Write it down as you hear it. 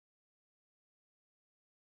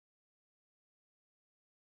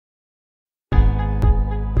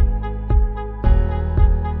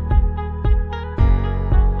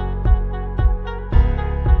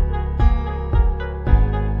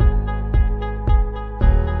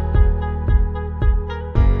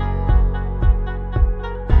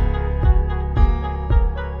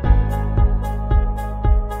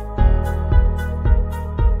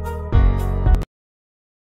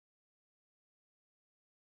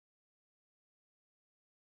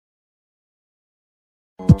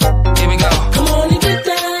Here we go. Come on and get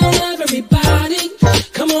down, everybody.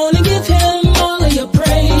 Come on and give him all of your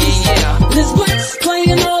praise. Yeah. Liz Black's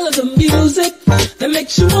playing all of the music that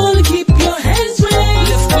makes you wanna keep your hands raised.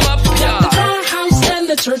 Lift them up, Got the y'all. firehouse and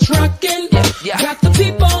the church rocking. Yeah. Got the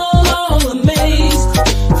people all amazed.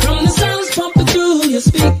 From the sounds pumping through your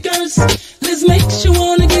speakers, Liz makes you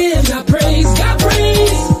wanna give God praise. God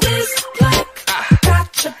praise. Liz Black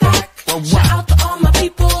got your back. Well, Shout out to all my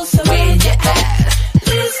people, so Where you at?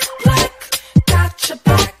 Liz Black got your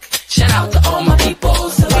back. Shout out to all my people.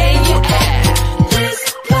 So Where you at? Liz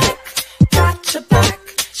Black got your back.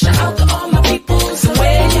 Shout out to all my people. So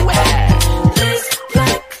Where you at? Liz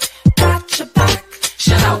Black got your back.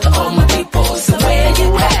 Shout out to all my people. So where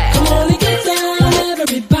you at? Come on and get down,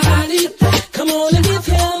 everybody. Come on and give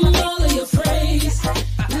him all of your praise.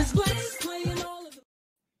 Liz Black's playing all of the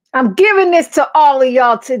I'm giving this to all of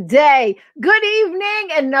y'all today. Good evening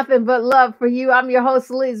and nothing but love for you. I'm your host,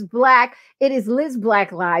 Liz Black. It is Liz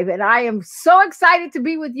Black Live, and I am so excited to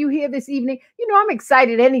be with you here this evening. You know, I'm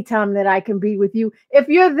excited anytime that I can be with you. If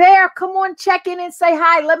you're there, come on, check in and say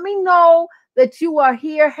hi. Let me know that you are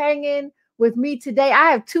here hanging with me today. I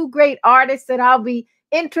have two great artists that I'll be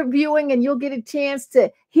interviewing, and you'll get a chance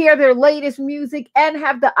to hear their latest music and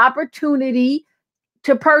have the opportunity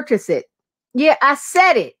to purchase it. Yeah, I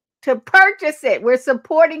said it. To purchase it. We're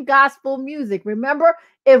supporting gospel music. Remember,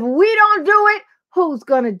 if we don't do it, who's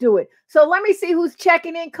going to do it? So let me see who's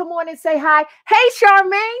checking in. Come on and say hi. Hey,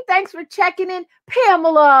 Charmaine, thanks for checking in.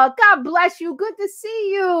 Pamela, God bless you. Good to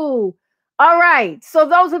see you. All right. So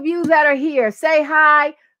those of you that are here, say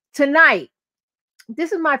hi tonight.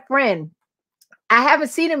 This is my friend. I haven't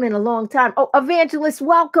seen him in a long time. Oh, Evangelist,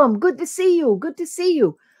 welcome. Good to see you. Good to see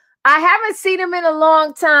you. I haven't seen him in a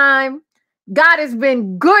long time. God has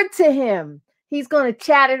been good to him. He's going to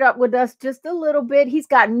chat it up with us just a little bit. He's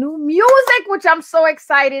got new music, which I'm so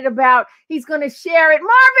excited about. He's going to share it.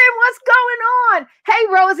 Marvin, what's going on? Hey,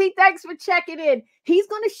 Rosie, thanks for checking in. He's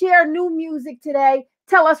going to share new music today.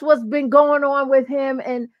 Tell us what's been going on with him.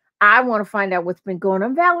 And I want to find out what's been going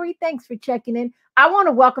on. Valerie, thanks for checking in. I want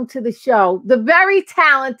to welcome to the show the very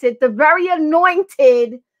talented, the very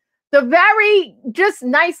anointed, the very just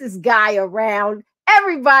nicest guy around.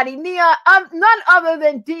 Everybody, none other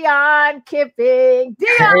than Deon Kipping.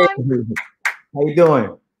 Deon, Hey, how you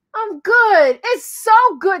doing? I'm good. It's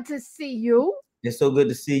so good to see you. It's so good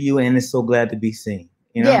to see you, and it's so glad to be seen.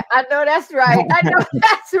 You know? Yeah, I know that's right. I know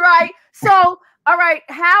that's right. So, all right,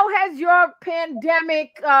 how has your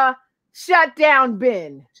pandemic shutdown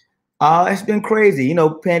been? It's been crazy. You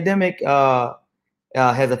know, pandemic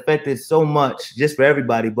has affected so much just for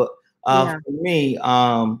everybody, but Yeah. for me,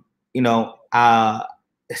 you know,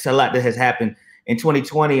 it's a lot that has happened. In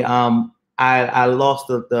 2020, I lost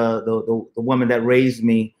the woman that raised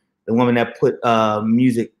me, the woman that put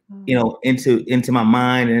music, you know, into my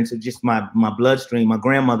mind and into just my bloodstream. My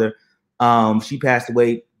grandmother, she passed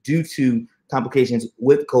away due to complications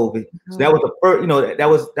with COVID. So that was the first, you know, that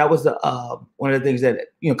was the one of the things that,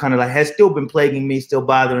 you know, kind of like has still been plaguing me, still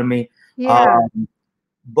bothering me. Yeah.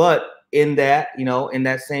 But in that, you know, in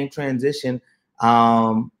that same transition,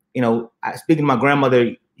 you know, speaking to my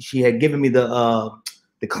grandmother, she had given me the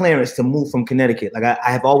clearance to move from Connecticut. Like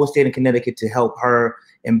I have always stayed in Connecticut to help her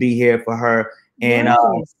and be here for her. And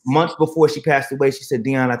Yes. months before she passed away, she said,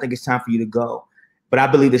 "Deon, I think it's time for you to go." But I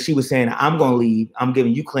believe that she was saying, "I'm going to leave. I'm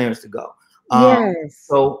giving you clearance to go." Yes.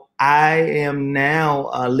 So I am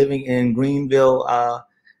now living in Greenville,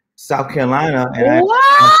 South Carolina. And What?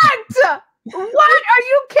 What? Are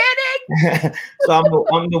you kidding? so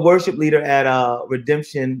I'm the worship leader at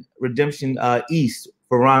Redemption East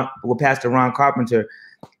with Pastor Ron Carpenter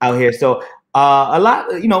out here. So a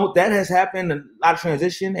lot, you know, that has happened, a lot of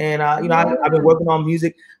transition, and you know, I've been working on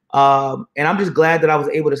music, and I'm just glad that I was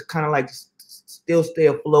able to kind of like still stay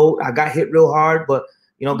afloat. I got hit real hard, but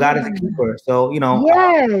you know, God is a keeper. So, you know,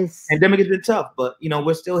 Yes. pandemic has been tough, but you know,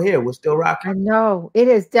 we're still here. We're still I rocking. know it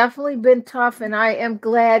has definitely been tough, and I am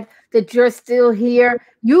glad that you're still here.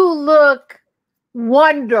 You look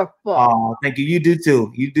wonderful. Oh, thank you. You do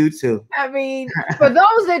too. You do too. I mean, for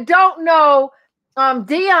those that don't know,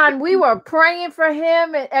 Deon, we were praying for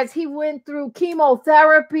him as he went through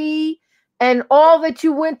chemotherapy and all that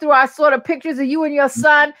you went through. I saw the pictures of you and your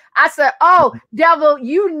son. I said, "Oh, devil,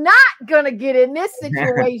 you're not gonna get in this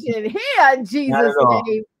situation here in Jesus'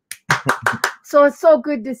 name." So it's so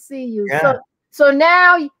good to see you. Yeah. So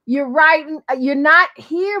now you're writing. You're not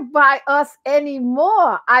here by us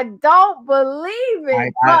anymore. I don't believe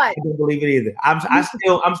it. I don't believe it either.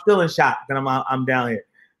 I'm still in shock that I'm down here.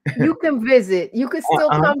 You can visit. You can still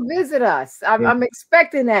come visit us. I'm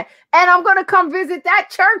expecting that, and I'm going to come visit that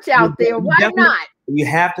church out there. Why not? You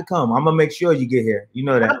have to come. I'm gonna make sure you get here. You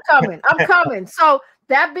know that. I'm coming. I'm coming. So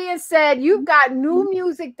that being said, you've got new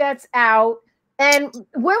music that's out. And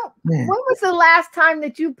when was the last time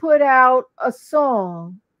that you put out a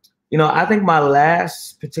song? You know, I think my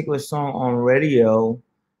last particular song on radio,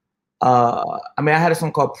 I mean, I had a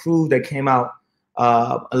song called Prove that came out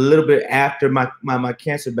a little bit after my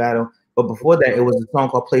cancer battle. But before that, it was a song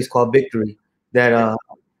called Place Called Victory that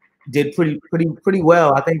did pretty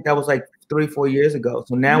well. I think that was like 3-4 years ago.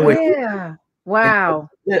 So now we're wow.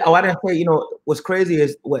 Oh, I didn't say, you know, what's crazy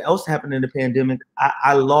is what else happened in the pandemic.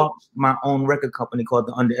 I launched my own record company called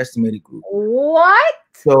the Underestimated Group. What?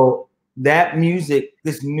 So that music,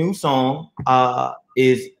 this new song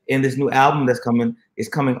is in this new album that's coming, is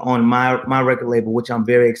coming on my record label, which I'm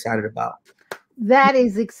very excited about. That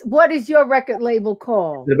is, what is your record label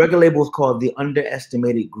called? The record label is called the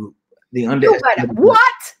Underestimated Group. The Underestimated Group.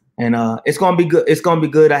 What? And it's gonna be good. It's gonna be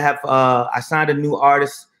good. I have I signed a new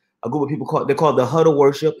artist, a group of people they're called the Huddle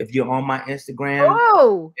Worship. If you're on my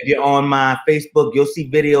Instagram, if you're on my Facebook, you'll see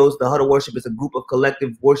videos. The Huddle Worship is a group of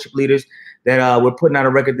collective worship leaders that we're putting out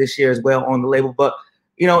a record this year as well on the label. But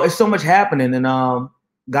you know, it's so much happening, and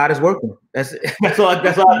God is working. That's all. I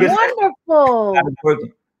guess. Wonderful. God is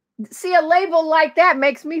working. See, a label like that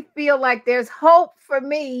makes me feel like there's hope for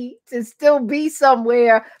me to still be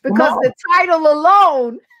somewhere because the title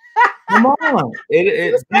alone. Come on. Come on.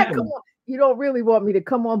 You don't really want me to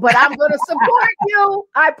come on, but I'm going to support you.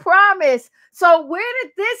 I promise. So where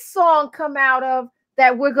did this song come out of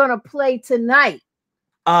that we're going to play tonight?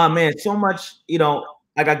 Man, so much, you know,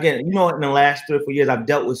 like again, you know, in the last 3 or 4 years, I've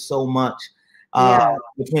dealt with so much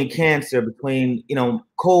between cancer, between, you know,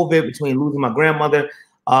 COVID, between losing my grandmother.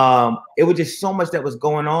 It was just so much that was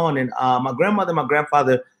going on. And my grandmother and my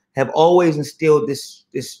grandfather have always instilled this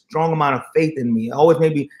strong amount of faith in me. Always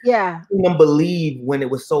made me believe when it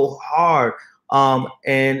was so hard.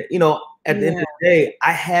 And, you know, at the end of the day,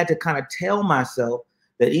 I had to kind of tell myself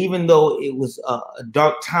that even though it was a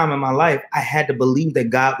dark time in my life, I had to believe that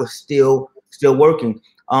God was still working.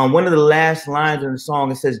 One of the last lines in the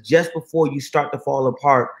song, it says, just before you start to fall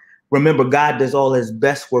apart, remember God does all his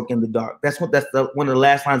best work in the dark. That's one of the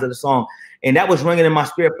last lines of the song. And that was ringing in my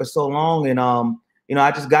spirit for so long. And, you know,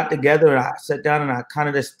 I just got together and I sat down and I kind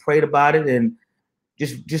of just prayed about it and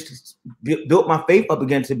just built my faith up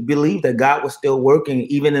again to believe that God was still working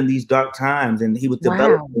even in these dark times, and he was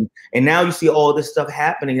developing. And now you see all this stuff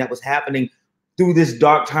happening that was happening through this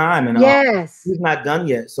dark time, and he's not done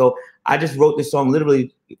yet. So I just wrote this song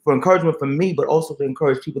literally for encouragement for me, but also to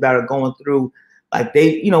encourage people that are going through, like,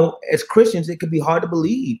 they, you know, as Christians, it can be hard to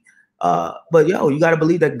believe. But yo, you got to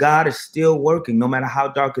believe that God is still working no matter how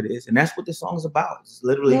dark it is. And that's what this song is about. It's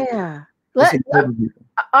literally.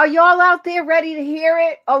 Are y'all out there ready to hear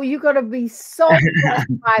it? Oh, you're going to be so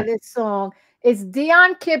impressed by this song. It's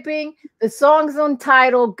Deon Kipping. The song's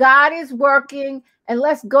entitled God is Working. And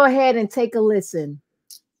let's go ahead and take a listen.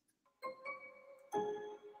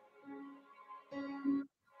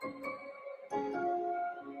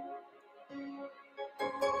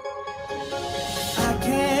 I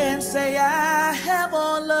can't say I have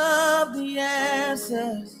all of the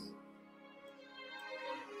answers,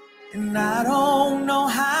 and I don't know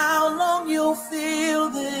how long you'll feel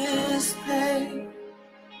this pain.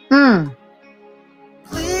 Please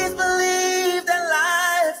believe that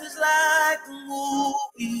life is like a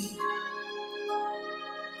movie,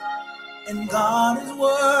 and God is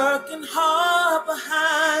working hard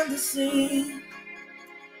behind the scenes.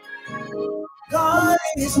 God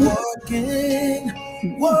is working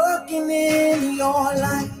in your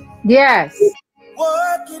life. Yes.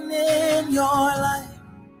 Working in your life.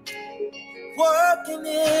 Working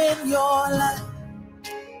in your life.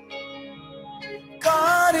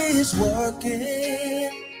 God is working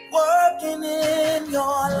in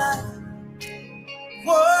your life.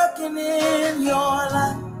 Working in your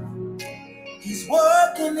life. He's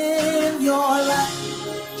working in your life.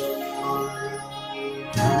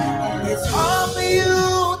 It's hard for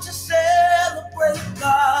you to celebrate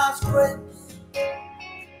God's grace,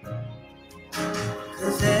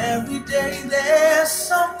 'cause every day there's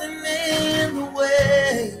something in the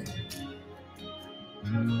way.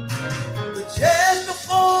 But just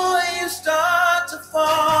before you start to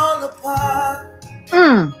fall apart,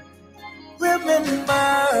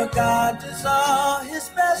 remember God does all his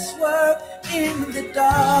best work in the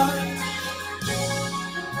dark.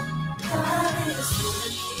 God is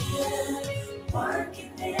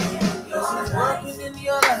working in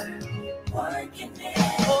your life. Working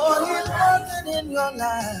in your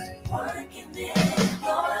life.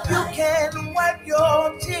 You can wipe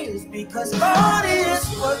your tears because God is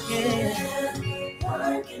working.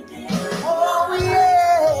 Oh yeah.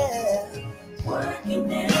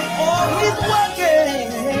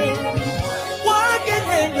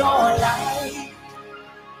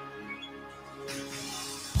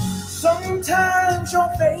 sometimes your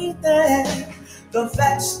faith and the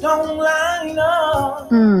facts don't line up.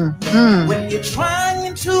 When you're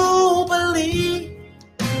trying to believe,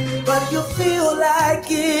 but you feel like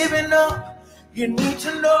giving up, you need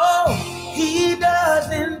to know he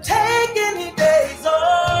doesn't take any days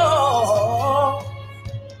off.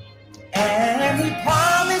 And he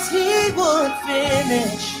promised he would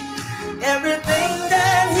finish everything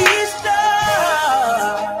that he's done.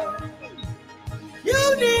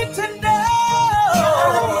 You need to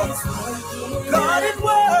know God is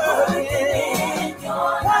working in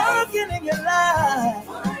your life. He's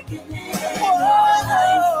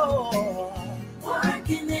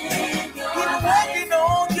working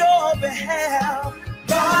on your behalf.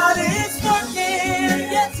 God is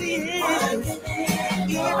working, yes he is.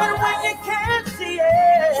 Even when you can't see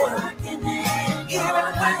it, even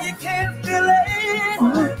when you can't feel it, he's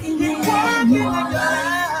working in your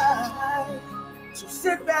life. So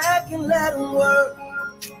sit back and let him work.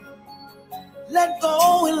 Let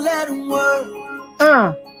go and let him work.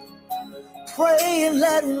 Pray and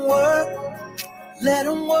let him work. Let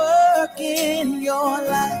him work in your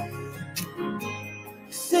life.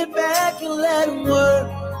 Sit back and let him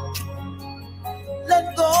work.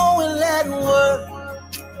 Let go and let him work.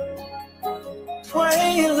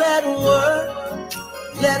 Pray and let him work.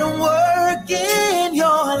 Let him work in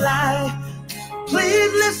your life.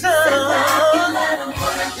 Please listen. Sit back and let him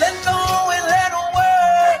work. Let go and let him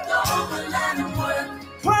work. Let go and let him work.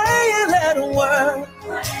 Pray and let him work.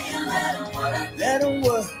 Pray and let him work. Let him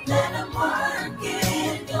work. Let him work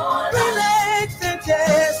in your life. Relax and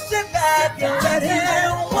just sit back and let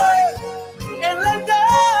him work. And let go.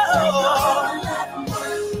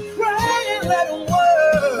 Pray and let him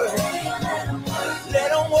work.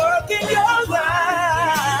 Let him work in your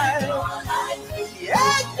life.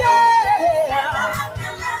 Yeah, yeah.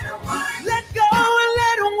 Let go and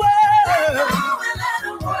let him work.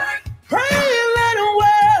 Pray and let him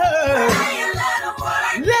work.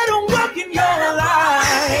 Let him work in your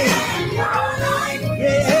life.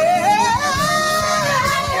 Yeah.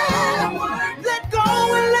 Let go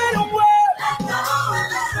and let him work.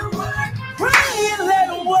 Pray and let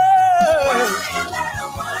him work.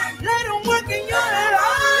 Let him work in your life.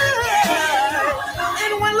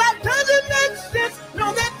 And when life doesn't make sense,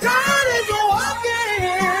 know that God is working.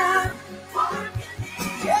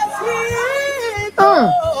 Yes, he is.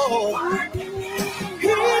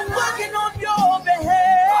 He's working on your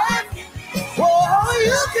behalf. Oh,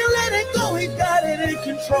 you can let it go. He's got it in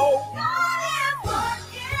control.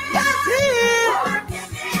 Yes, he is.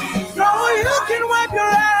 So you can wipe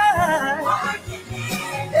your eyes.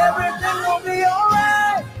 Everything will be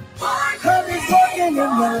alright. Cause he's working in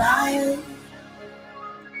your life.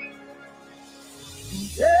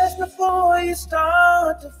 Just before you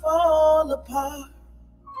start to fall apart,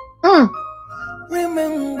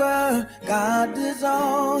 remember God does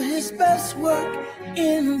all his best work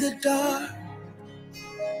in the dark.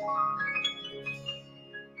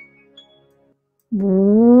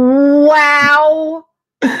 Wow.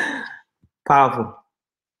 Powerful.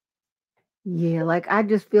 Yeah, like I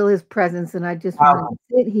just feel his presence and I just want to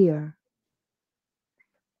sit here.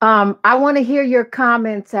 I want to hear your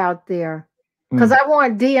comments out there because I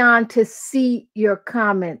want Deon to see your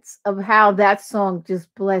comments of how that song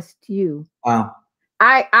just blessed you. Wow.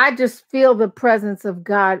 I just feel the presence of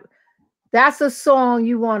God. That's a song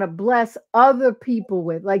you want to bless other people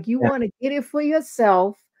with. Like you want to get it for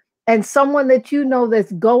yourself and someone that you know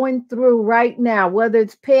that's going through right now, whether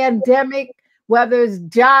it's pandemic, whether it's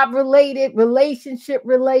job related, relationship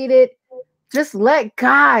related, just let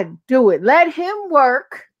God do it. Let him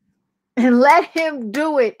work and let him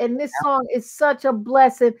do it. And this song is such a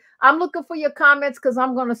blessing. I'm looking for your comments because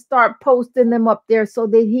I'm going to start posting them up there so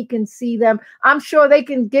that he can see them. I'm sure they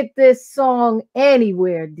can get this song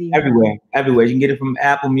anywhere, Deon. Everywhere. You can get it from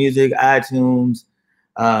Apple Music, iTunes.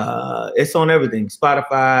 It's on everything.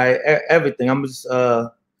 Spotify, everything. I'm just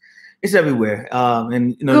it's everywhere.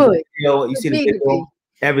 And you know, you see the video,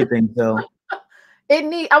 everything. So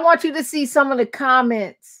I want you to see some of the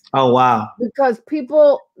comments. Oh wow. Because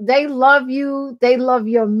people, they love you, they love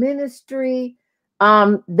your ministry.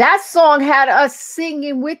 That song had us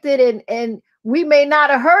singing with it, and we may not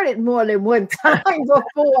have heard it more than one time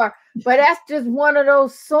before, but that's just one of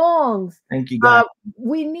those songs. Thank you, God.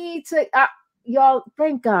 We need to y'all,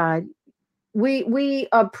 thank God. We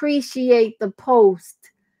appreciate the post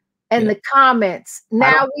and the comments.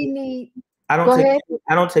 Now we need I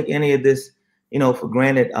don't take any of this, you know, for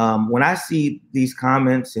granted. When I see these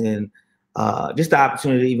comments and just the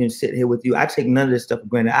opportunity to even sit here with you, I take none of this stuff for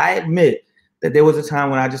granted. I admit that there was a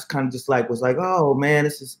time when I just kind of just like was like, oh man,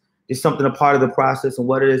 this is just something, a part of the process and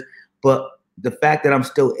what it is. but the fact that I'm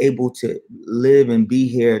still able to live and be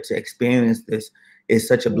here to experience this is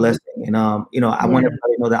such a blessing. And you know, I want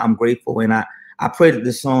everybody to know that I'm grateful, and I pray that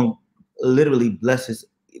this song literally blesses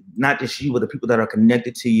not just you, but the people that are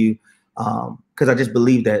connected to you, because I just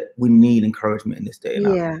believe that we need encouragement in this day.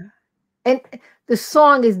 And the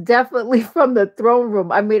song is definitely from the throne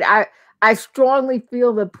room. I mean, I strongly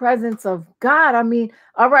feel the presence of God. I mean,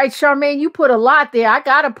 all right, Charmaine, you put a lot there. I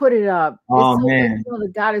gotta put it up. Oh it's so man,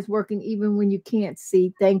 that God is working even when you can't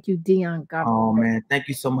see. Thank you, Deon. God. Oh man, thank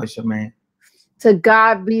you so much, Charmaine. To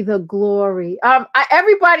God be the glory.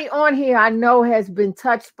 Everybody on here I know has been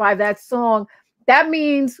touched by that song. That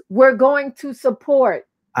means we're going to support.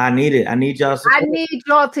 I need it. I need y'all support. I need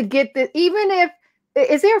y'all to get this. Even if,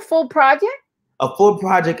 is there a full project? A full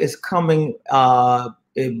project is coming by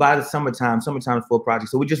the summertime full project.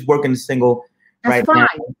 So we're just working the single right now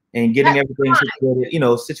and getting everything situated, you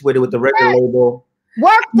know, situated with the record label.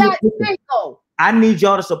 Work that single. I need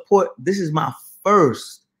y'all to support. This is my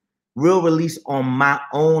first real release on my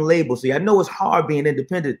own label. So I know it's hard being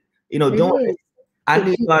independent, you know, doing it. I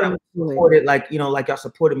need y'all to support it, like, you know, like y'all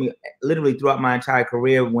supported me literally throughout my entire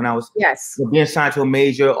career when I was being signed to a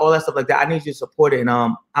major, all that stuff like that. I need you to support it, and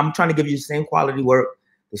I'm trying to give you the same quality work,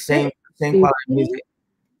 the same quality music.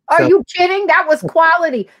 Are you kidding? That was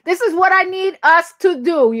quality. This is what I need us to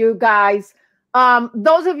do, you guys.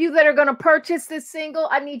 Those of you that are going to purchase this single,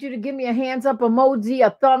 I need you to give me a hands up emoji,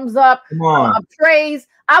 a thumbs up, a praise.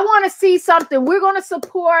 I want to see something. We're going to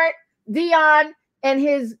support Deon and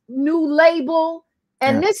his new label.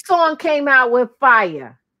 And this song came out with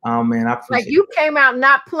fire. Oh man, I appreciate like you came out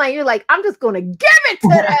not playing. You're like, I'm just gonna give it to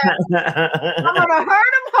them. I'm gonna hurt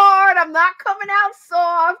them hard. I'm not coming out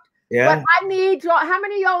soft. Yeah. But I need y'all. How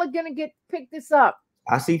many of y'all are gonna pick this up?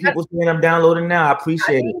 I see people saying I'm downloading now. I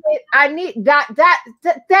appreciate it. I need that.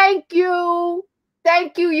 Thank you.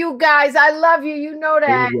 Thank you, you guys. I love you. You know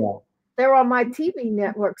that. They're on my TV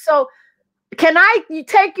network. So can I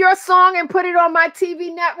take your song and put it on my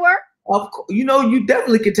TV network? Of course, you know, you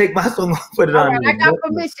definitely can take my song and put it on. I got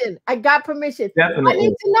permission. I got permission. Definitely. I need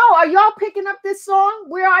to know, are y'all picking up this song?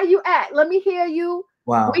 Where are you at? Let me hear you.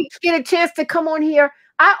 Wow. We get a chance to come on here.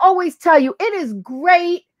 I always tell you, it is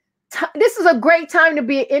great. This is a great time to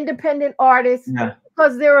be an independent artist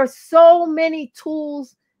because there are so many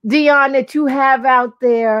tools, Deon, that you have out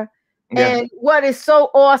there. And what is so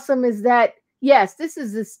awesome is that, yes, this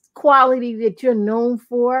is this quality that you're known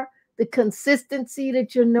for, the consistency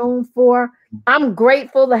that you're known for. I'm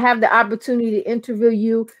grateful to have the opportunity to interview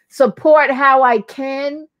you, support how I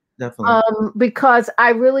can. Definitely. Because I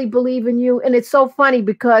really believe in you. And it's so funny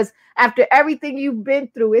because after everything you've been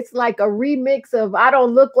through, it's like a remix of I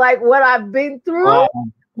Don't Look Like What I've Been Through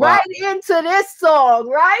right into this song,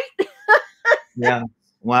 right? Yeah.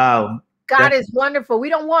 Wow. God is wonderful. We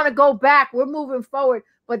don't want to go back. We're moving forward.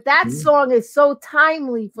 But that song is so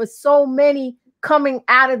timely for so many coming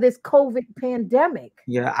out of this COVID pandemic.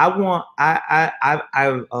 Yeah, I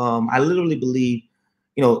literally believe,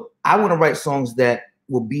 you know, I want to write songs that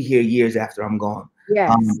will be here years after I'm gone.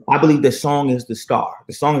 Yes. I believe the song is the star.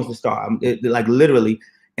 The song is the star. Like literally,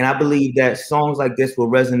 and I believe that songs like this will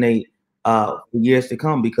resonate for years to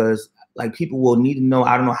come because like people will need to know.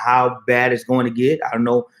 I don't know how bad it's going to get. I don't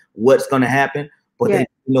know what's going to happen, but they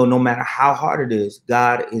know no matter how hard it is,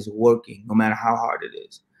 God is working. No matter how hard it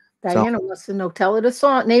is. Diana wants to know. Tell her the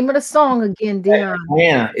song. Name of the song again, Deon.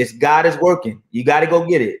 Diana, it's God is working. You got to go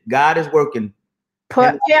get it. God is working.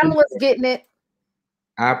 Pamela's getting it.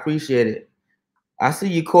 I appreciate it. I see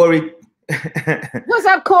you, Corey. What's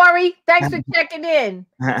up, Corey? Thanks for checking in.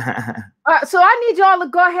 So I need y'all to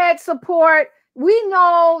go ahead, support. We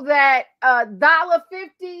know that $1.50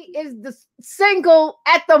 is the single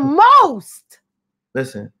at the most.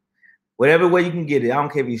 Listen, whatever way you can get it. I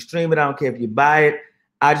don't care if you stream it. I don't care if you buy it.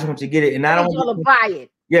 I just want you to get it, and I don't want you to buy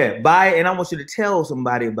it. Yeah, buy it, and I want you to tell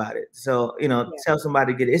somebody about it. So you know, tell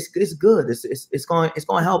somebody to get it. It's good. It's going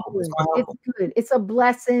to help them. It's good. It's a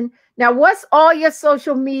blessing. Now, what's all your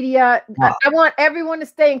social media? I want everyone to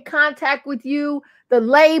stay in contact with you, the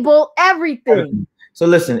label, everything. So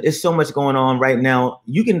listen, it's so much going on right now.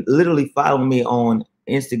 You can literally follow me on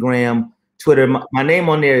Instagram, Twitter. My name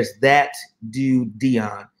on there is That Dude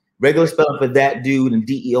Deon. Regular spelling for That Dude, and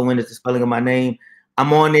DEON is the spelling of my name.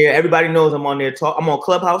 I'm on there. Everybody knows I'm on there. I'm on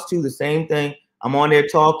Clubhouse too. The same thing. I'm on there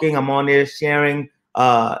talking. I'm on there sharing,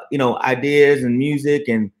 you know, ideas and music,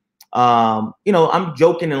 and you know, I'm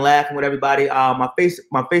joking and laughing with everybody. My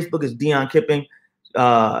Facebook is Deon Kipping,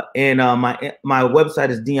 and my website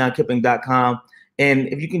is deonkipping.com. And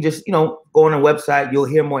if you can just, you know, go on the website, you'll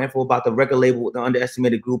hear more info about the record label with the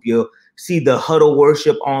Underestimated Group. You'll see the Huddle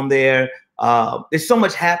Worship on there. there's so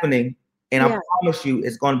much happening. And Yeah. I promise you,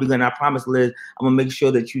 it's going to be good. And I promise, Liz, I'm going to make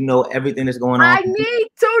sure that you know everything that's going on. I need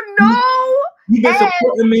to know. You've been And-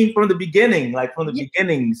 supporting me from the beginning, like from the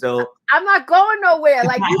beginning. So I'm not going nowhere.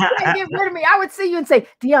 Like, you can't get rid of me. I would see you and say,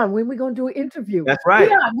 Deon, when we going to do an interview? that's right.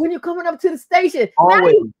 Deon, when you're coming up to the station? Now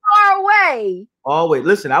Always. you're far away. Always.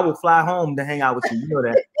 Listen, I will fly home to hang out with you. You know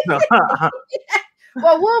that.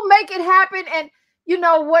 Well, we'll make it happen. And, you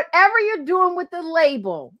know, whatever you're doing with the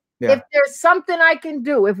label, Yeah. if there's something I can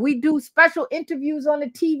do, if we do special interviews on the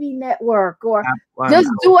TV network or I just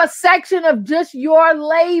know. do a section of just your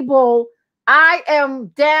label, I am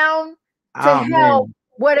down to Oh, help, man.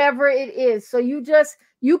 whatever it is. So you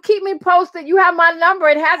keep me posted. You have my number.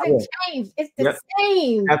 It hasn't changed. It's the Yep.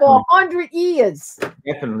 same Definitely. for 100 years.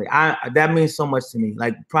 Definitely. That means so much to me.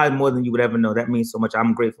 Like probably more than you would ever know. That means so much.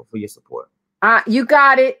 I'm grateful for your support. You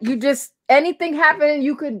got it. You just, anything happening,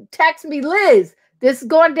 you could text me, Liz, this is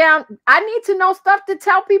going down. I need to know stuff to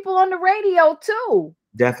tell people on the radio too.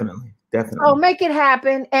 Definitely. Definitely. Oh, make it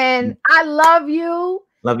happen. And I love you.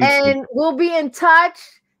 Love you. And we'll be in touch.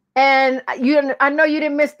 And I know you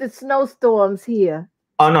didn't miss the snowstorms here.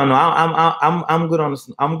 Oh no, I'm good on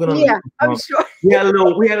the. I'm good on. Yeah, the, I'm sure. We had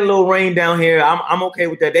a little rain down here. I'm okay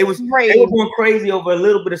with that. They were going crazy over a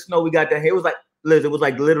little bit of snow we got down here. It was like, Liz, it was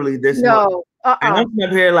like literally this. No. And I'm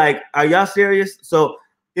up here like, are y'all serious? So,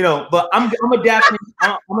 you know, but I'm adapting.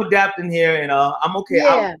 I'm adapting here, and I'm okay.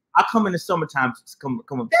 Yeah. I'll come in the summertime. Come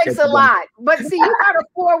up. Thanks a lot. But see, you got a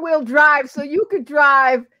 4-wheel drive, so you could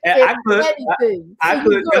drive I could. anything. I So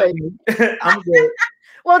could. you good. I'm good.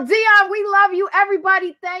 Well, Deon, we love you.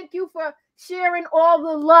 Everybody, thank you for sharing all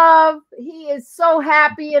the love. He is so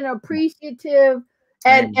happy and appreciative,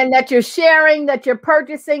 and that you're sharing, that you're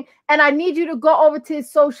purchasing. And I need you to go over to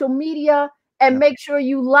his social media and make sure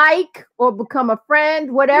you like or become a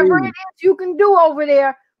friend, whatever it is you can do over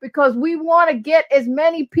there, because we want to get as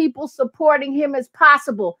many people supporting him as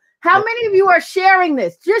possible. How many of you are sharing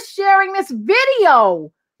this? Just sharing this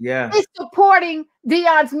video. Yeah. Is supporting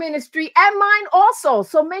Deon's ministry and mine also.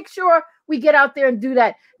 So make sure we get out there and do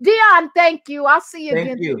that. Deon, thank you. I'll see you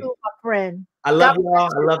again soon, my friend. I love y'all.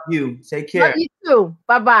 I love you. Take care. Love you too.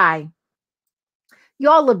 Bye-bye.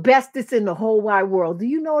 Y'all the bestest in the whole wide world. Do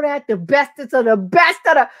you know that? The bestest of the best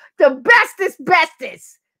of the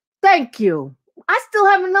bestest. Thank you. I still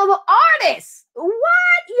have another artist.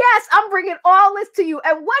 What? Yes, I'm bringing all this to you.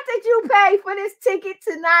 And what did you pay for this ticket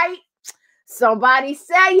tonight? Somebody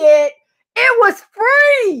say it. It was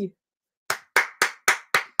free.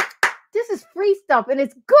 This is free stuff, and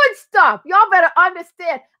it's good stuff. Y'all better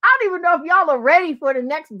understand. I don't even know if y'all are ready for the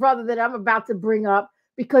next brother that I'm about to bring up,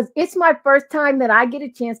 because it's my first time that I get a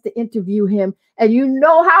chance to interview him. And you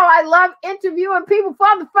know how I love interviewing people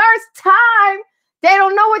for the first time. They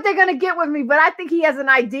don't know what they're going to get with me, but I think he has an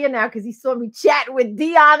idea now because he saw me chatting with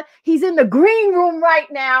Deon. He's in the green room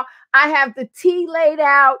right now. I have the tea laid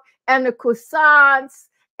out and the croissants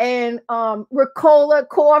and Ricola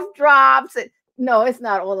cough drops. And no, it's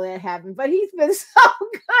not all of that happening, but he's been so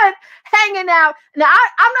good hanging out. Now,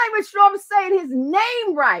 I'm not even sure I'm saying his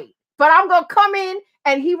name right, but I'm going to come in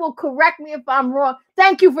and he will correct me if I'm wrong.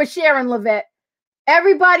 Thank you for sharing, Lavette.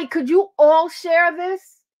 Everybody, could you all share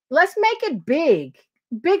this? Let's make it big,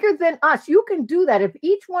 bigger than us. You can do that. If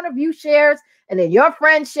each one of you shares and then your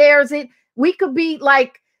friend shares it, we could be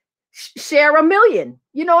like, share 1 million.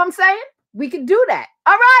 You know what I'm saying? We could do that.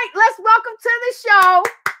 All right, let's welcome to the show.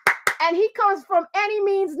 And he comes from any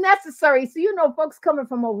means necessary. So, you know, folks coming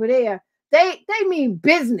from over there, they mean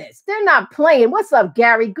business. They're not playing. What's up,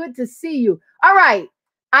 Gary? Good to see you. All right.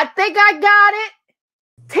 I think I got it.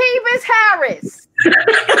 Tevis Harris.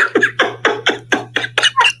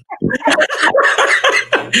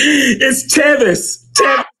 It's Tevis.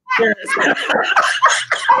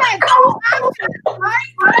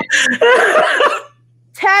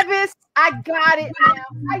 Tevis, I got it now.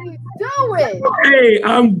 How you doing? Hey,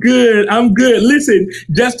 I'm good. Listen,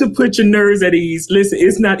 just to put your nerves at ease, listen,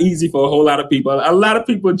 it's not easy for a whole lot of people. A lot of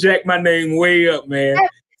people jack my name way up, man.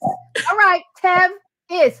 All right, Tev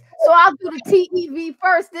is. So I'll do the TEV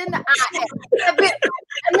first, then the IS.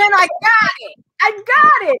 And then I got it.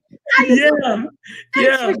 How you doing?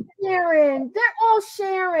 Thanks for sharing. They're all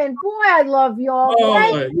sharing. Boy, I love y'all.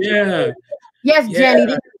 Oh, yeah. Yes, Jenny,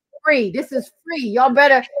 this is free. This is free. Y'all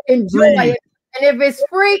better enjoy it. And if it's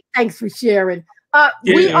free, thanks for sharing.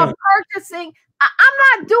 We are purchasing.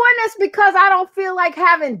 I'm not doing this because I don't feel like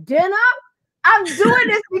having dinner. I'm doing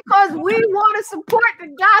this because we want to support the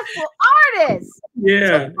gospel artists.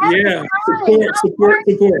 Yeah. Support.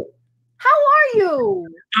 How are you?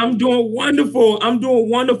 I'm doing wonderful.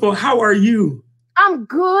 How are you? I'm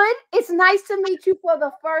good. It's nice to meet you for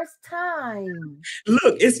the first time.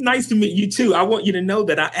 Look, it's nice to meet you too. I want you to know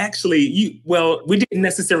that we didn't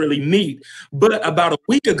necessarily meet, but about a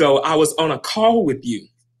week ago, I was on a call with you.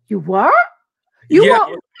 You were? You Yeah.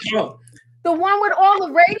 were the one with all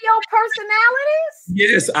the radio personalities?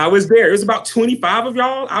 Yes, I was there. It was about 25 of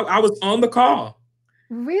y'all. I was on the call.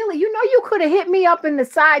 Really? You know, you could have hit me up in the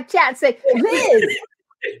side chat and say, Liz,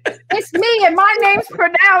 it's me and my name's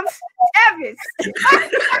pronounced Tevis.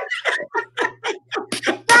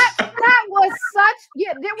 that was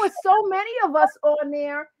there were so many of us on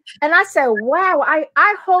there. And I said, wow,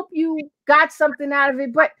 I hope you got something out of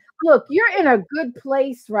it. But look, you're in a good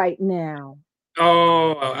place right now.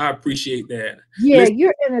 Oh, I appreciate that. Yeah, Listen,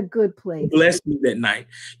 you're in a good place. Blessed me that night,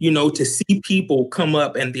 to see people come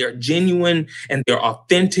up and they're genuine and they're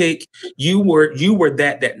authentic. You were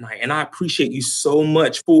that night. And I appreciate you so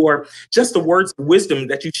much for just the words of wisdom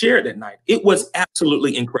that you shared that night. It was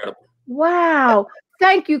absolutely incredible. Wow.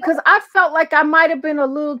 Thank you. Because I felt like I might have been a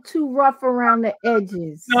little too rough around the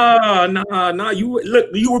edges. No.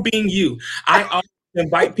 You were being you. I always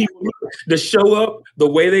invite people to show up the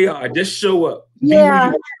way they are. Just show up.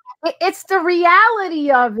 Yeah. It's the reality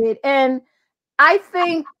of it. And I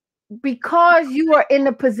think because you are in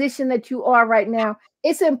the position that you are right now,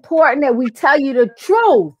 it's important that we tell you the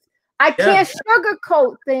truth. I can't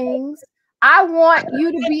sugarcoat things. I want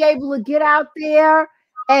you to be able to get out there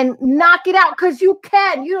and knock it out because you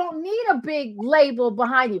can. You don't need a big label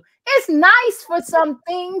behind you. It's nice for some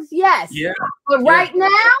things, yes. Yeah. But right now,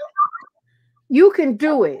 you can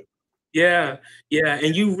do it. Yeah.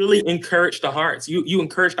 And you really encouraged the hearts. You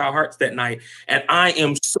encouraged our hearts that night. And I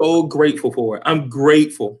am so grateful for it. I'm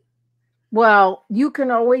grateful. Well, you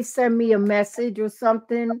can always send me a message or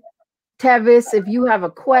something, Tevis, if you have a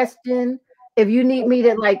question, if you need me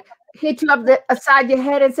to hit you up aside your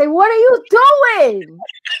head and say, what are you doing?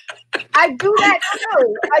 I do that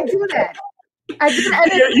too. I do that. And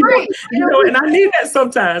it's great. And I need that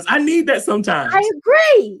sometimes. I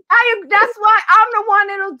agree. That's why I'm the one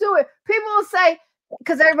that'll do it. People will say,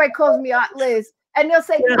 because everybody calls me Aunt Liz, and they'll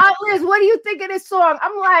say, Aunt Liz, what do you think of this song?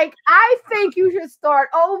 I'm like, I think you should start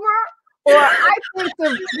over, or I think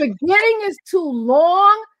the beginning is too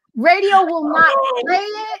long. Radio will not play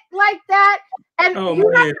it like that. And you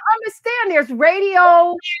have to understand there's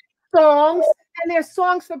radio songs and there's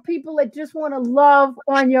songs for people that just want to love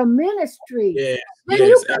on your ministry. Yeah. Then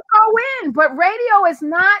you can go in, but radio is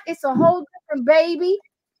not, it's a whole different baby.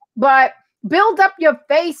 But build up your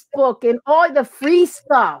Facebook and all the free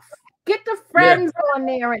stuff. Get the friends on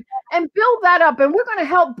there and build that up. And we're going to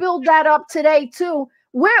help build that up today too.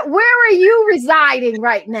 Where are you residing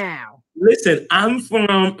right now? Listen, I'm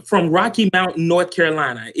from Rocky Mount, North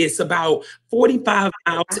Carolina. It's about 45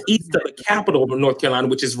 miles east of the capital of North Carolina,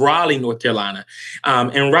 which is Raleigh, North Carolina.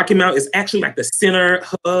 And Rocky Mount is actually like the center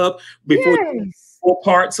hub before four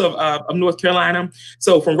parts of North Carolina.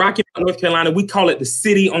 So from Rocky Mount, North Carolina, we call it the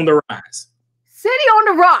city on the rise. City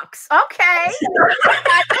on the rocks. Okay. What's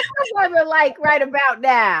the weather like right about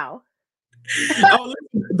now?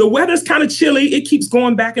 The weather's kind of chilly. It keeps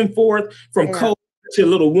going back and forth from cold to a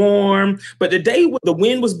little warm. But today the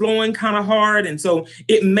wind was blowing kind of hard. And so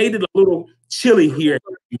it made it a little chilly here.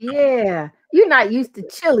 Yeah. You're not used to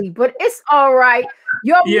chilly, but it's all right.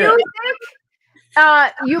 Your music,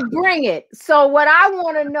 you bring it. So what I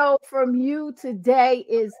want to know from you today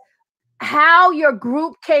is how your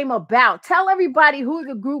group came about. Tell everybody who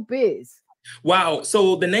the group is. Wow.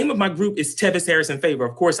 So the name of my group is Tevis Harris in Favor.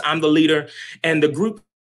 Of course, I'm the leader. And the group,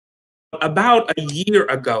 about a year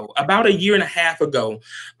and a half ago,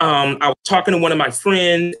 I was talking to one of my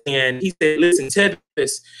friends and he said, listen,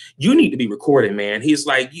 Tevis, you need to be recorded, man. He's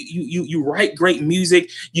like, you write great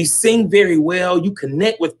music. You sing very well. You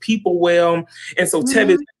connect with people well. And so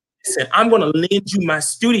Tevis, listen, I'm going to lend you my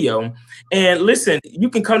studio. And listen, you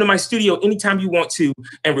can come to my studio anytime you want to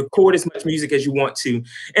and record as much music as you want to.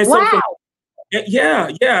 And so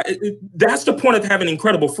that's the point of having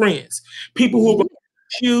incredible friends. People who are going to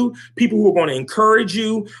push you, people who are going to encourage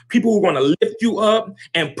you, people who are going to lift you up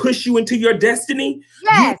and push you into your destiny.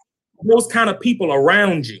 Yes. Those kind of people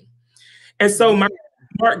around you. And so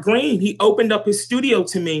Mark Green, he opened up his studio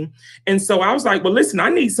to me. And so I was like, well, listen, I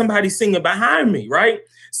need somebody singing behind me, right?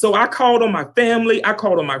 So I called on my family, I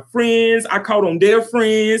called on my friends, I called on their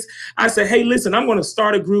friends. I said, hey, listen, I'm going to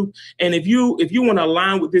start a group. And if you want to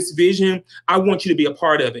align with this vision, I want you to be a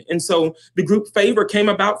part of it. And so the group Favor came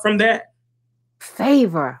about from that.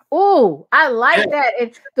 Favor. Oh, I like that.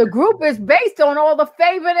 And the group is based on all the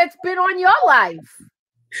favor that's been on your life.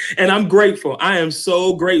 And I'm grateful. I am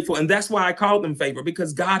so grateful. And that's why I called them favor,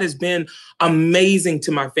 because God has been amazing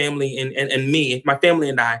to my family and me, my family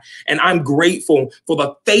and I. And I'm grateful for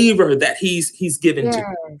the favor that he's given to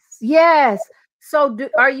me. Yes. So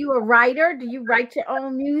are you a writer? Do you write your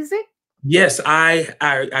own music? Yes, I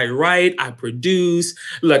write, I produce.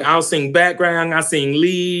 Look, I'll sing background, I sing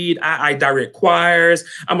lead, I direct choirs.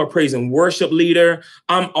 I'm a praise and worship leader.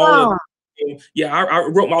 I'm all of yeah, I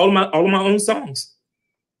wrote all of my own songs.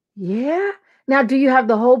 Yeah. Now, do you have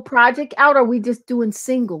the whole project out, or are we just doing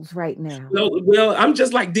singles right now? Well, I'm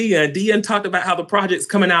just like Deon. Deon talked about how the project's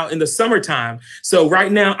coming out in the summertime. So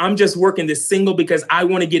right now, I'm just working this single because I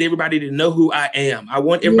want to get everybody to know who I am. I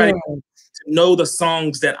want everybody to know the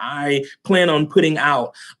songs that I plan on putting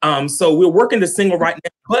out. So we're working the single right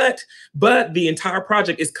now, but the entire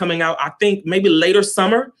project is coming out, I think, maybe later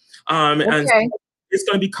summer. And it's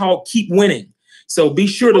going to be called Keep Winning. So be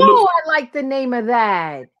sure to look. Oh, I like the name of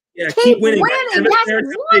that. Yeah, keep winning.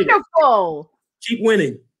 That's wonderful. Keep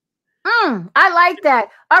winning. I like that.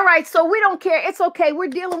 All right, so we don't care. It's okay. We're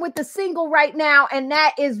dealing with the single right now, and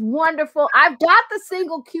that is wonderful. I've got the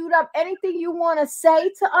single queued up. Anything you want to say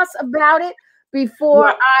to us about it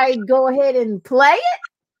before I go ahead and play it?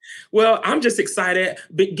 Well, I'm just excited.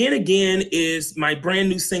 Begin Again is my brand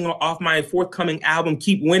new single off my forthcoming album,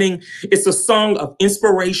 Keep Winning. It's a song of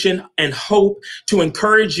inspiration and hope to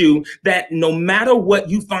encourage you that no matter what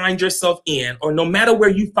you find yourself in, or no matter where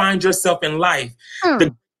you find yourself in life,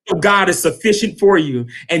 the God is sufficient for you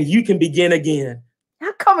and you can begin again.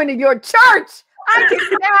 I'm coming to your church. I can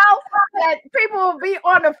tell that people will be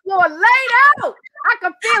on the floor laid out. I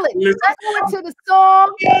can feel it. Let's go into the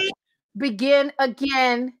song. Begin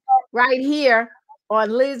Again, right here on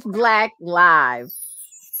Liz Black Live.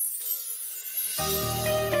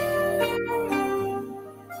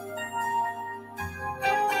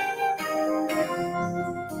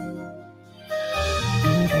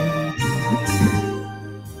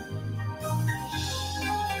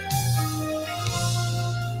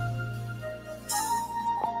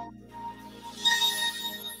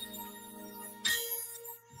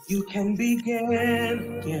 You can begin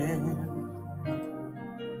again.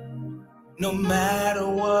 No matter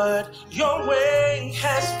what your way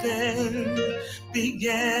has been,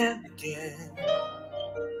 begin again.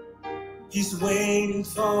 He's waiting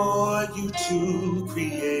for you to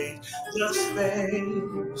create the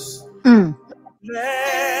space.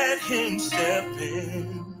 Let him step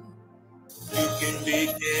in. You can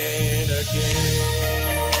begin again.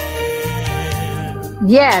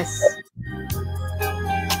 Yes.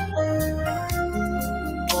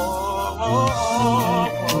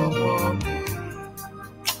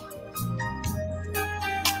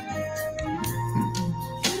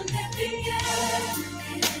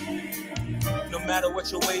 No matter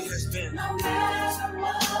what your way has been, No matter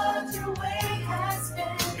what your way has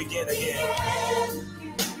been, begin again.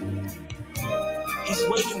 He's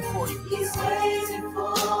waiting for you. He's waiting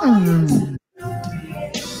for you.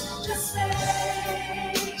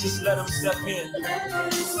 Just let him step in.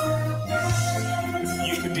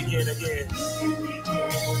 You can begin again.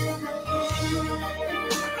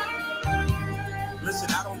 Listen,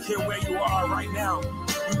 I don't care where you are right now.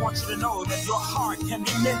 We want you to know that your heart can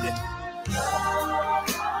be mended.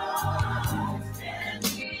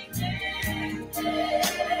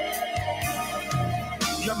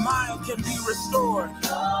 Your mind can be restored.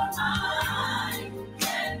 Your mind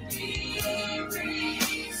can be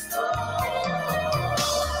restored.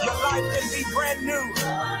 Your life can be brand new.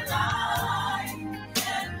 Your life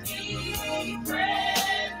can be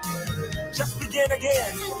brand new. Just begin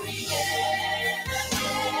again.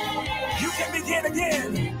 You can begin again.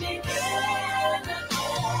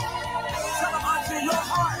 Tell him unto your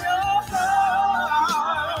heart.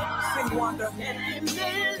 Sing Wanda.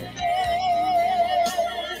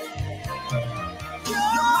 Your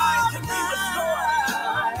mind can be restored.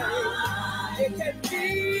 It can be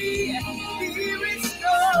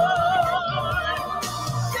restored.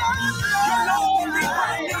 Your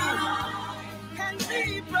life can be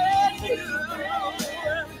brand new.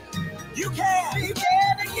 You can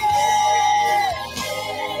begin again.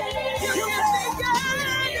 You can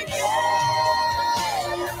begin again.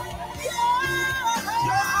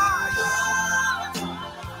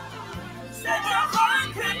 Said your heart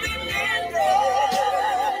can be mended.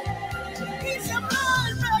 He's a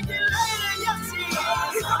mind regulator, yes he is.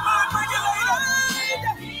 He's a mind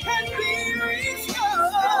regulator. Can be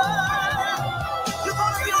restored. You're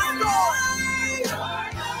gonna be restored.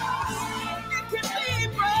 It can be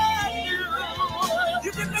brand new.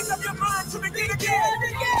 You can make up your mind to begin again.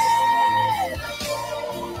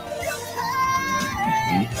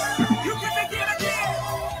 You can begin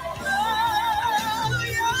again.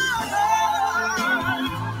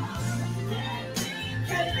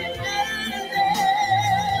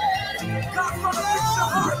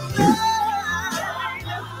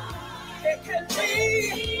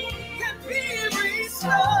 can be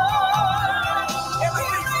restored.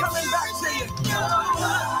 Everything's coming back to you. Your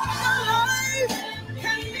life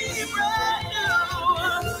can be brand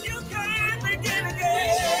new. You can begin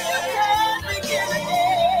again. You can begin again.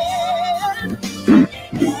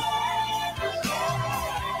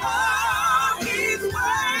 Oh, he's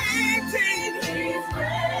waiting.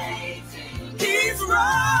 He's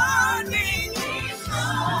running.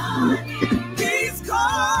 He's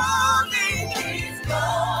calling.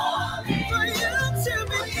 For you to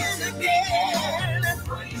begin again.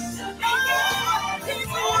 Oh, he's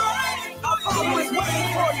waiting. I'm always waiting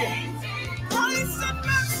for you. Grace and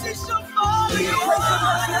mercy shall follow you.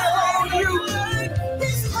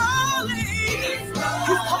 He's calling. He's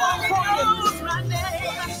calling for you. My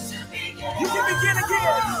name. You can begin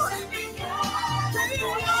again.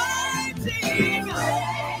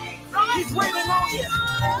 He's waiting on you.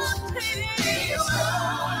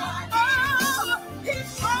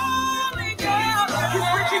 He's calling you. He's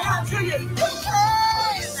reaching out to you.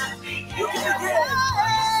 You can begin.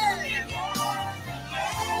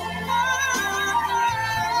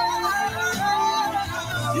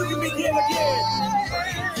 You can begin again.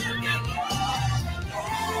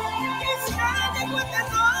 He's standing with his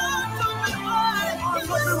arms open wide. Arms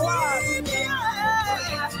open wide.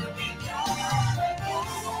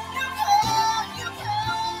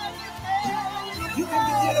 You can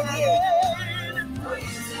begin again.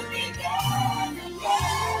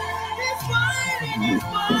 He's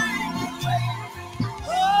waiting.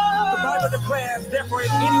 The Bible declares, therefore,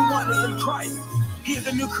 if anyone is in Christ, he is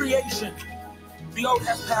a new creation. The old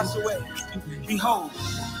has passed away. Behold,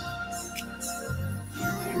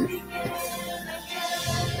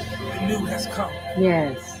 the new has come.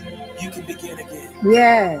 Yes. You can begin again.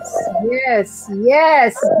 Yes, yes,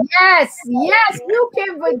 yes, yes, yes. You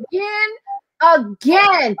can begin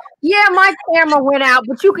again. Yeah, my camera went out,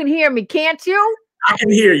 but you can hear me, can't you? I can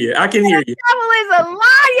hear you. I can hear you. The devil is a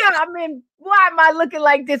liar. I mean, why am I looking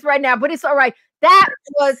like this right now? But it's all right. That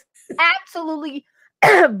was absolutely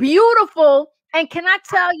beautiful. And can I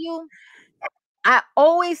tell you, I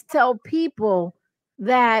always tell people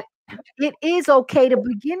that it is okay to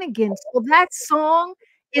begin again. So that song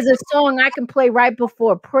is a song I can play right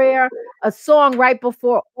before prayer, a song right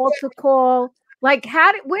before altar call. Like,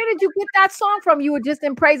 where did you get that song from? You were just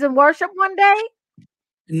in praise and worship one day?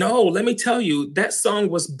 No, let me tell you, that song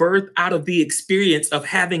was birthed out of the experience of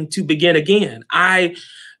having to begin again.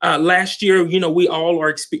 Last year, we all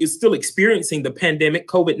are still experiencing the pandemic,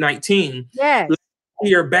 COVID-19. Yes. Last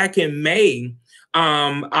year, back in May,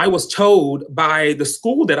 I was told by the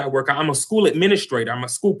school that I work at, I'm a school administrator, I'm a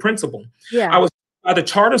school principal. Yeah. I was by the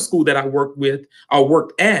charter school that I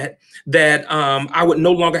worked at, that I would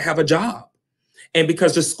no longer have a job. And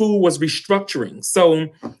because the school was restructuring. So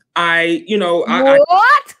I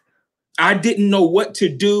didn't know what to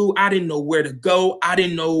do. I didn't know where to go. I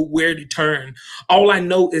didn't know where to turn. All I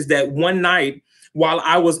know is that one night while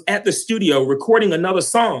I was at the studio recording another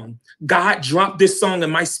song, God dropped this song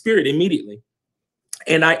in my spirit immediately.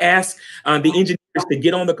 And I asked the engineers to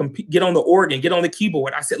get on the organ, get on the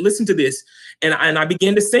keyboard. I said, listen to this. And I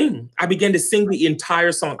began to sing. I began to sing the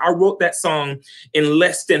entire song. I wrote that song in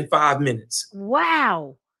less than 5 minutes.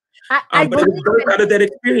 Wow. But it was birthed out of that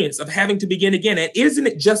experience of having to begin again. And isn't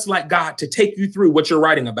it just like God to take you through what you're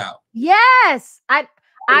writing about? Yes. I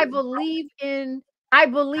believe in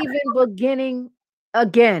beginning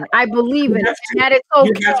again. I believe in it. And that it's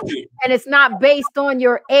okay. And it's not based on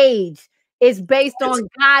your age. It's based on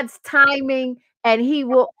God's timing, and He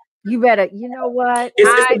will. You better, you know what?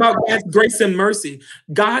 It's about God's grace and mercy.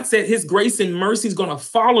 God said His grace and mercy is going to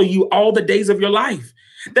follow you all the days of your life.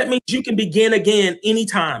 That means you can begin again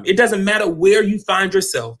anytime. It doesn't matter where you find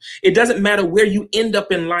yourself. It doesn't matter where you end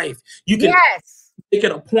up in life. You can make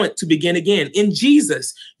it a point to begin again. In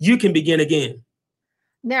Jesus, you can begin again.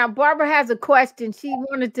 Now, Barbara has a question. She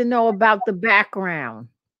wanted to know about the background.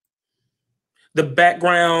 The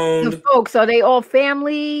background. The folks, are they all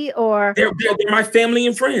family or? They're my family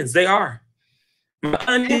and friends. They are. My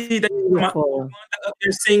auntie, up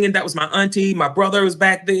there singing. That was my auntie. My brother was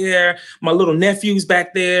back there. My little nephew's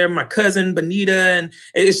back there. My cousin Benita, and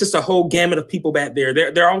it's just a whole gamut of people back there.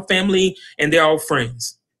 They're all family and they're all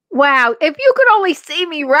friends. Wow! If you could only see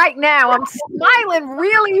me right now, I'm smiling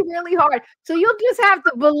really, really hard. So you'll just have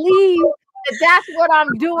to believe that that's what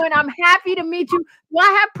I'm doing. I'm happy to meet you. Do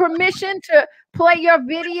I have permission to play your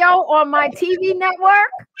video on my TV network?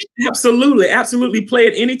 Absolutely. Absolutely. Play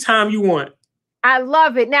it anytime you want. I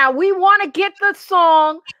love it. Now, we want to get the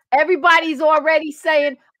song. Everybody's already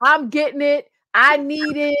saying, I'm getting it. I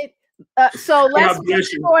need it. So let's make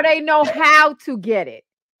sure they know how to get it.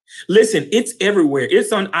 Listen, it's everywhere.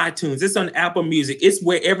 It's on iTunes. It's on Apple Music. It's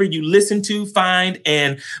wherever you listen to, find,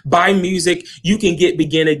 and buy music. You can get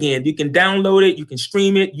Begin Again. You can download it. You can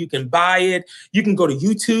stream it. You can buy it. You can go to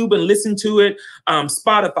YouTube and listen to it.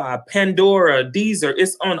 Spotify, Pandora, Deezer.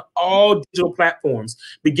 It's on all digital platforms.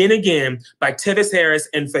 Begin Again by Tevis Harris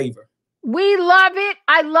and Favor. We love it.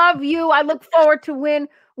 I love you. I look forward to when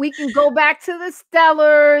we can go back to the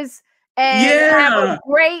Stellars and have a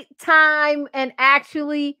great time. And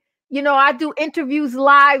actually, you know, I do interviews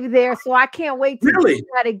live there, so I can't wait to do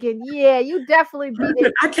that again. Yeah, you definitely be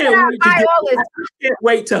there. I can't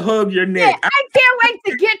wait to hug your neck. Yeah, I can't wait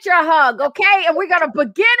to get your hug, okay? And we're going to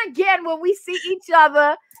begin again when we see each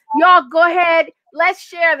other. Y'all go ahead. Let's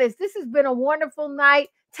share this. This has been a wonderful night.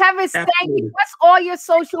 Tevis, thank you. What's all your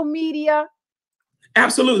social media?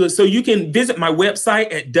 Absolutely. So you can visit my website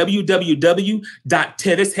at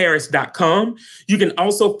www.tevisharris.com. You can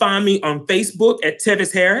also find me on Facebook at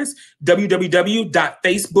Tevis Harris,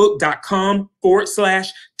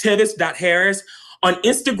 www.facebook.com/Tevis.Harris. On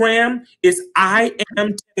Instagram, it's I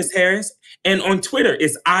am Tevis Harris. And on Twitter,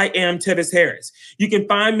 it's I am Tevis Harris. You can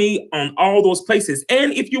find me on all those places.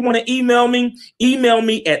 And if you want to email me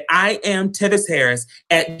at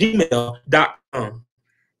iamtevisharris@gmail.com.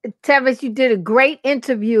 Tevis, you did a great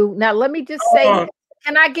interview. Now, let me just say,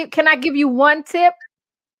 can I give you one tip?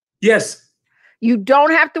 Yes. You don't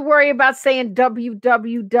have to worry about saying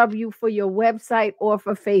www for your website or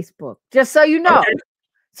for Facebook, just so you know. Okay.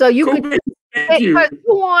 So you could, because you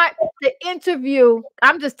want the interview.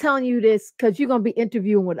 I'm just telling you this because you're going to be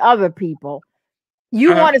interviewing with other people.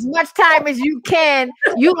 You want as much time as you can.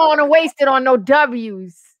 You don't want to waste it on no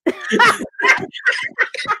W's.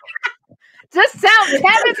 Just tell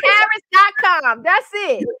TevisHarris.com. That's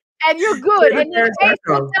it. And you're good. And then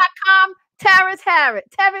Facebook.com, Tevis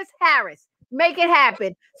Harris. Make it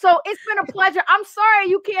happen. So it's been a pleasure. I'm sorry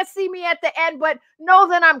you can't see me at the end, but know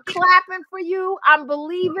that I'm clapping for you. I'm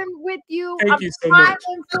believing with you. I'm so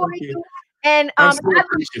smiling for you. And I look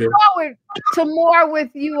forward to more with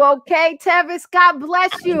you, okay, Tevis? God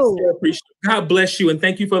bless you. God bless you, and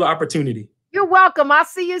thank you for the opportunity. You're welcome. I'll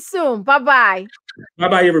see you soon. Bye-bye.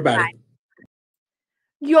 Bye-bye, everybody. Bye.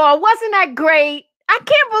 Y'all, wasn't that great? I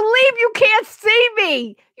can't believe you can't see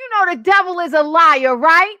me. You know the devil is a liar,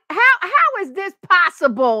 right? How is this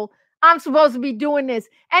possible? I'm supposed to be doing this.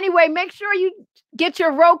 Anyway, make sure you get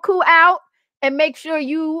your Roku out and make sure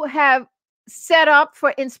you have set up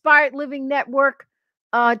for Inspired Living Network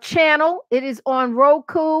channel. It is on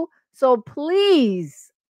Roku. So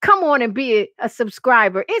please come on and be a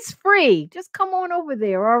subscriber. It's free. Just come on over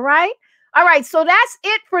there, all right? All right, so that's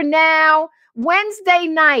it for now. Wednesday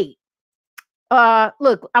night.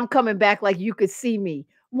 Look, I'm coming back like you could see me.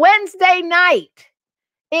 Wednesday night,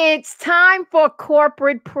 it's time for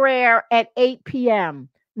corporate prayer at 8 p.m.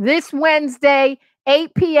 This Wednesday,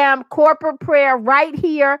 8 p.m., corporate prayer right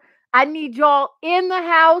here. I need y'all in the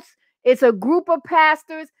house. It's a group of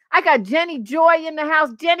pastors. I got Jenny Joy in the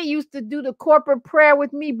house. Jenny used to do the corporate prayer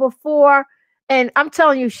with me before. And I'm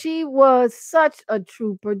telling you, she was such a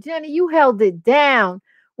trooper. Jenny, you held it down.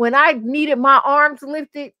 When I needed my arms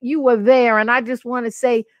lifted, you were there. And I just want to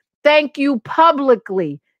say thank you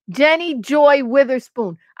publicly. Jenny Joy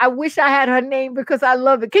Witherspoon. I wish I had her name because I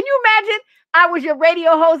love it. Can you imagine? I was your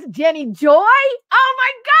radio host, Jenny Joy. Oh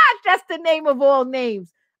my gosh, that's the name of all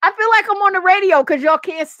names. I feel like I'm on the radio because y'all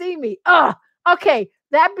can't see me. Okay.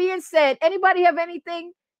 That being said, anybody have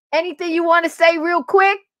anything you want to say real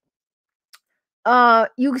quick?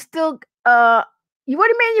 You still, what do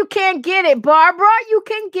you mean you can't get it, Barbara? You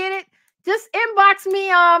can get it. Just inbox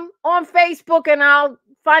me on Facebook and I'll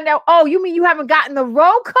find out. Oh, you mean you haven't gotten the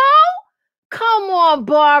Roku? Come on,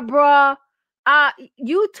 Barbara.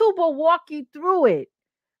 YouTube will walk you through it.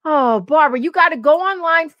 Oh, Barbara, you got to go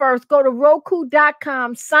online first. Go to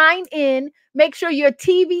Roku.com, sign in, make sure your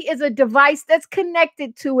TV is a device that's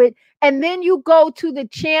connected to it, and then you go to the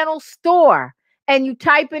channel store and you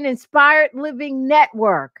type in Inspired Living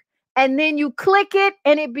Network, and then you click it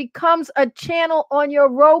and it becomes a channel on your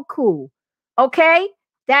Roku. Okay?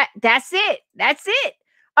 That's it. That's it.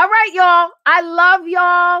 All right, y'all. I love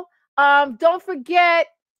y'all. Don't forget,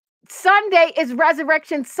 Sunday is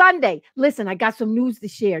Resurrection Sunday. Listen, I got some news to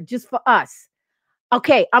share just for us.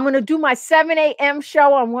 Okay, I'm going to do my 7 a.m.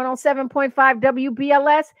 show on 107.5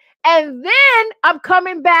 WBLS. And then I'm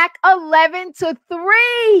coming back 11 to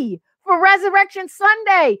 3 for Resurrection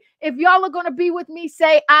Sunday. If y'all are going to be with me,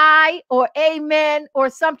 say I or amen or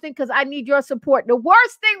something, because I need your support. The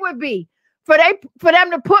worst thing would be for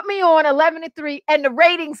them to put me on 11 to 3 and the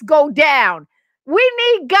ratings go down. We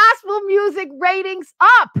need gospel music ratings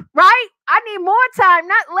up, right? I need more time,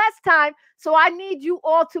 not less time. So I need you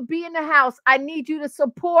all to be in the house. I need you to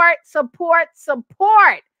support.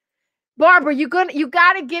 Barbara, you got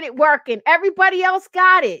to get it working. Everybody else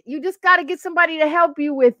got it. You just got to get somebody to help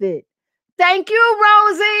you with it. Thank you,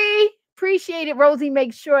 Rosie. Appreciate it. Rosie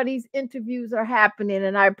makes sure these interviews are happening,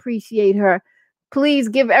 and I appreciate her. Please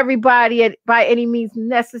give everybody, by any means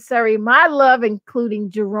necessary, my love, including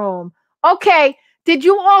Jerome. Okay, did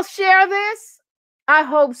you all share this? I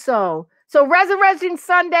hope so. So Resurrection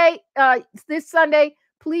Sunday, this Sunday,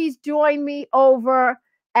 please join me over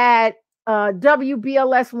at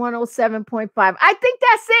WBLS 107.5. I think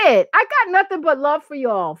that's it. I got nothing but love for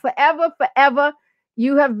y'all. Forever, forever.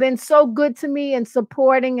 You have been so good to me and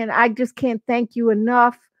supporting, and I just can't thank you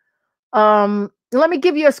enough. Let me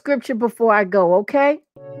give you a scripture before I go, okay?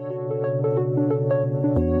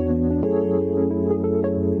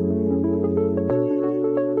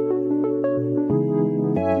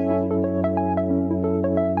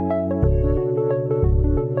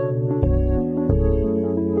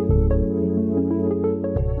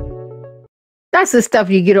 That's the stuff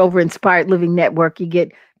you get over Inspired Living Network. You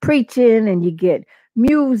get preaching, and you get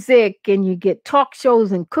music, and you get talk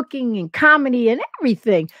shows and cooking and comedy and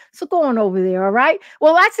everything. So go on over there, all right?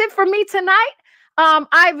 Well, that's it for me tonight.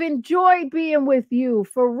 I've enjoyed being with you,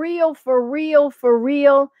 for real, for real, for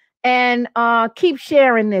real. And keep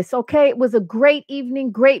sharing this, okay? It was a great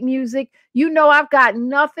evening, great music. You know I've got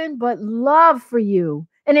nothing but love for you.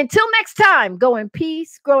 And until next time, go in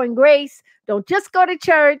peace, grow in grace. Don't just go to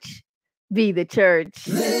church. Be the church.